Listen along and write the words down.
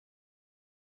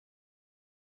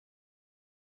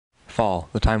Fall,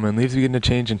 the time when leaves begin to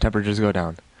change and temperatures go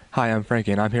down. Hi, I'm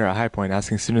Frankie, and I'm here at High Point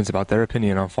asking students about their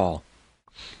opinion on fall.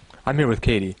 I'm here with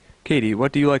Katie. Katie,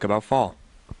 what do you like about fall?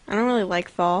 I don't really like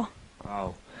fall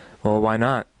Oh, well, why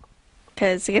not?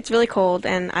 because it gets really cold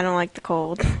and I don't like the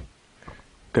cold.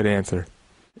 Good answer.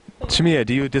 Shamia,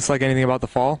 do you dislike anything about the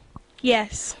fall?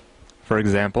 Yes. For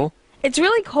example? It's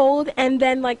really cold and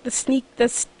then like the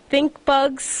stink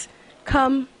bugs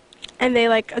come and they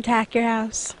like attack your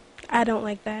house. I don't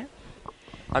like that.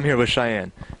 I'm here with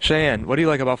Cheyenne. Cheyenne, what do you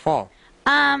like about fall?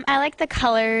 I like the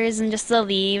colors and just the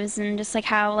leaves and just like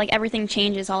how like everything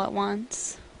changes all at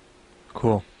once.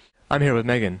 Cool. I'm here with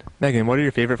Megan. Megan, what are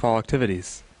your favorite fall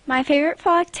activities? My favorite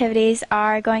fall activities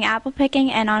are going apple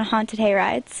picking and on haunted hay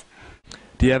rides.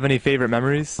 Do you have any favorite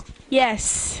memories?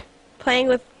 Yes.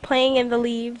 Playing in the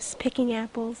leaves, picking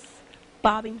apples,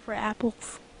 bobbing for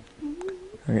apples.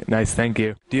 Okay, nice, thank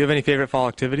you. Do you have any favorite fall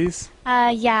activities?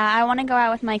 Yeah, I want to go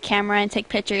out with my camera and take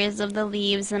pictures of the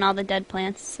leaves and all the dead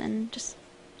plants and just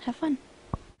have fun.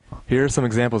 Here are some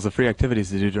examples of free activities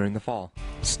to do during the fall.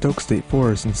 Stoke State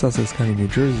Forest in Sussex County, New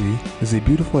Jersey is a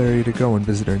beautiful area to go and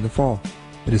visit during the fall.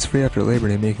 It is free after Labor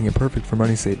Day, making it perfect for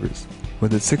money savers.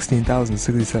 With its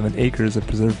 16,067 acres of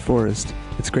preserved forest,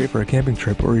 it's great for a camping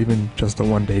trip or even just a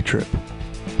one-day trip.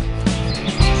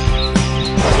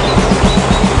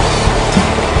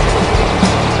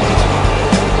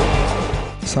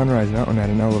 Sunrise Mountain at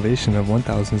an elevation of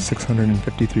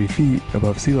 1,653 feet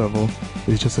above sea level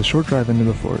is just a short drive into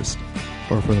the forest.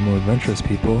 Or for the more adventurous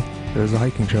people, there is a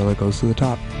hiking trail that goes to the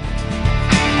top.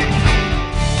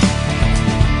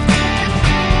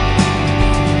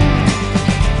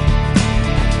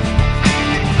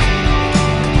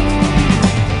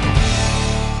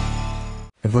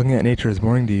 If looking at nature is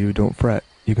boring to you, don't fret.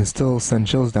 You can still send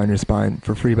chills down your spine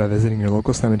for free by visiting your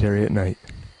local cemetery at night.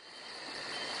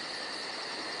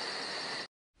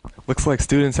 Looks like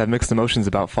students have mixed emotions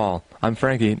about fall. I'm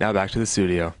Frankie, now back to the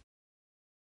studio.